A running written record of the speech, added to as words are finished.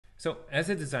So as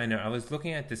a designer, I was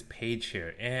looking at this page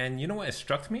here, and you know what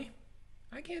struck me?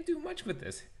 I can't do much with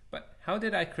this. But how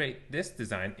did I create this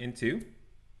design into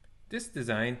this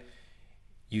design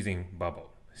using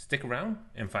Bubble? Stick around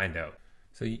and find out.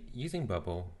 So using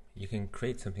Bubble, you can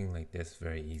create something like this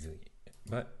very easily.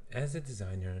 But as a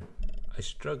designer, I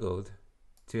struggled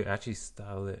to actually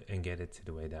style it and get it to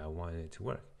the way that I wanted it to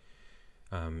work.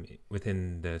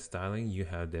 Within the styling, you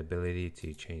have the ability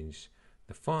to change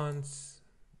the fonts,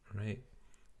 right?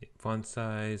 Font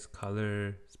size,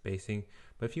 color, spacing.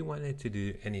 But if you wanted to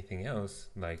do anything else,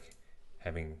 like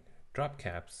having drop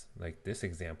caps, like this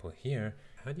example here,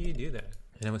 how do you do that?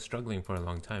 And I was struggling for a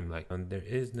long time. There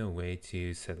is no way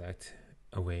to select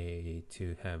a way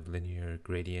to have linear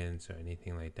gradients or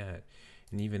anything like that.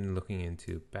 And even looking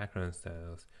into background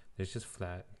styles, there's just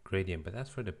flat gradient, but that's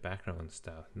for the background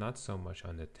style, not so much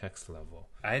on the text level.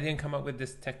 I didn't come up with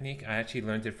this technique. I actually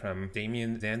learned it from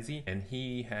Damien Zanzi, and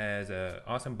he has an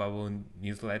awesome Bubble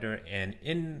newsletter. And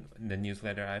in the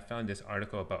newsletter, I found this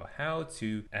article about how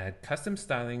to add custom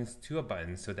stylings to a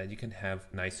button so that you can have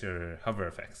nicer hover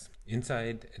effects.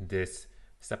 Inside this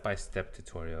step-by-step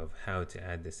tutorial of how to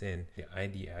add this in, the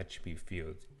ID attribute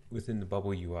field within the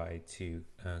Bubble UI to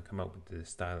come up with the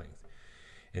stylings.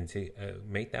 And to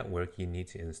make that work, you need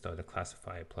to install the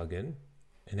Classify plugin.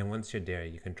 And then once you're there,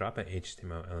 you can drop an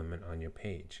HTML element on your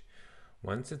page.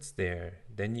 Once it's there,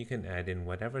 then you can add in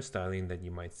whatever styling that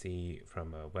you might see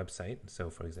from a website. So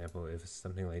for example, if it's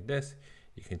something like this,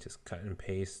 you can just cut and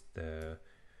paste the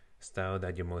style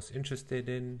that you're most interested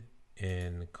in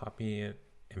and copy it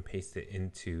and paste it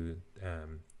into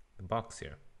the box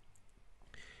here.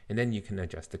 And then you can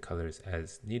adjust the colors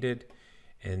as needed.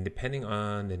 And depending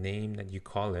on the name that you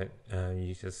call it,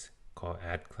 you just call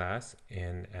add class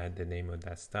and add the name of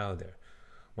that style there.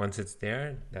 Once it's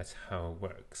there, that's how it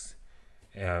works.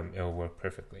 It'll work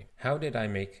perfectly. How did I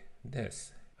make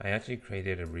this? I actually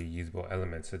created a reusable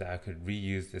element so that I could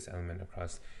reuse this element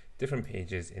across different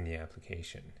pages in the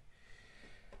application.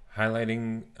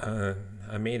 Highlighting,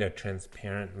 I made a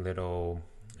transparent little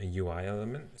UI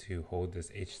element to hold this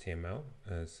HTML.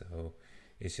 So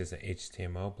it's just an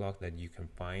HTML block that you can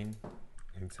find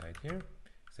inside here.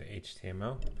 So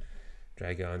HTML,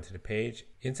 drag it onto the page.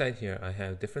 Inside here, I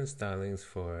have different stylings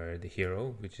for the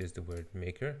hero, which is the word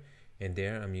maker. And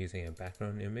there I'm using a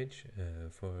background image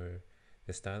for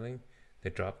the styling.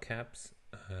 The drop caps,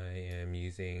 I am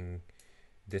using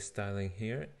this styling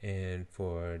here. And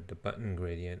for the button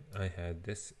gradient, I had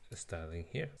this styling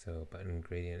here. So button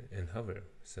gradient and hover.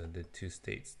 So the two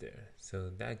states there.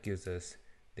 So that gives us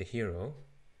the hero,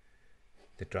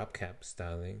 the drop cap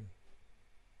styling,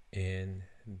 and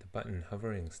the button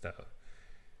hovering style.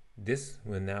 This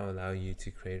will now allow you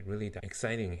to create really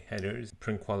exciting headers,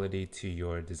 print quality to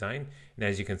your design. And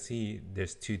as you can see,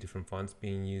 there's two different fonts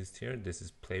being used here. This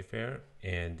is Playfair,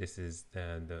 and this is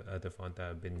the other font that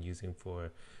I've been using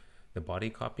for the body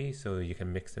copy. So you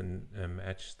can mix and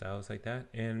match styles like that.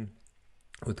 And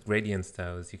with gradient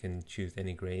styles, you can choose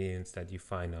any gradients that you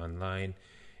find online.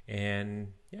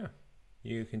 And yeah,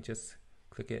 you can just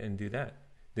click it and do that.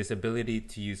 This ability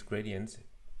to use gradients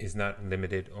is not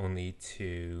limited only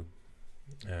to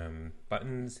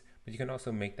buttons, but you can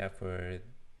also make that for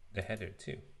the header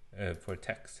too, for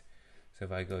text. So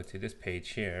if I go to this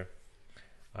page here,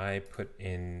 I put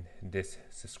in this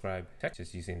subscribe text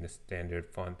just using the standard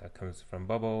font that comes from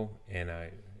Bubble, and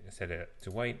I set it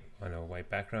to white on a white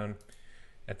background.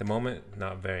 At the moment,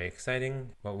 not very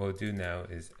exciting. What we'll do now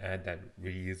is add that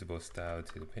reusable style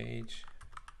to the page.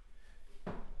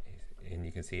 And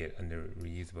you can see it under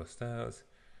reusable styles.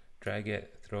 Drag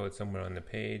it, throw it somewhere on the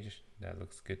page. That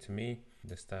looks good to me.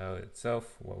 The style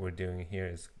itself, what we're doing here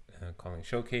is calling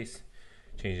showcase,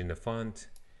 changing the font,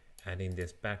 adding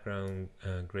this background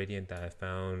gradient that I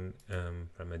found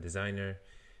from a designer,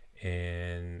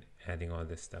 and adding all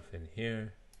this stuff in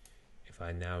here. If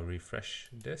I now refresh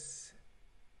this,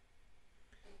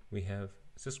 we have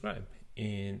subscribe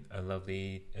in a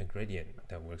lovely gradient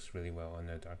that works really well on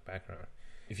a dark background.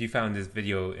 If you found this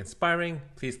video inspiring,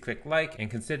 please click like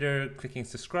and consider clicking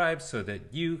subscribe so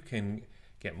that you can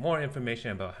get more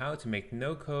information about how to make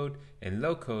no-code and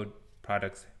low-code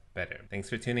products better. Thanks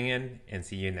for tuning in, and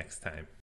see you next time.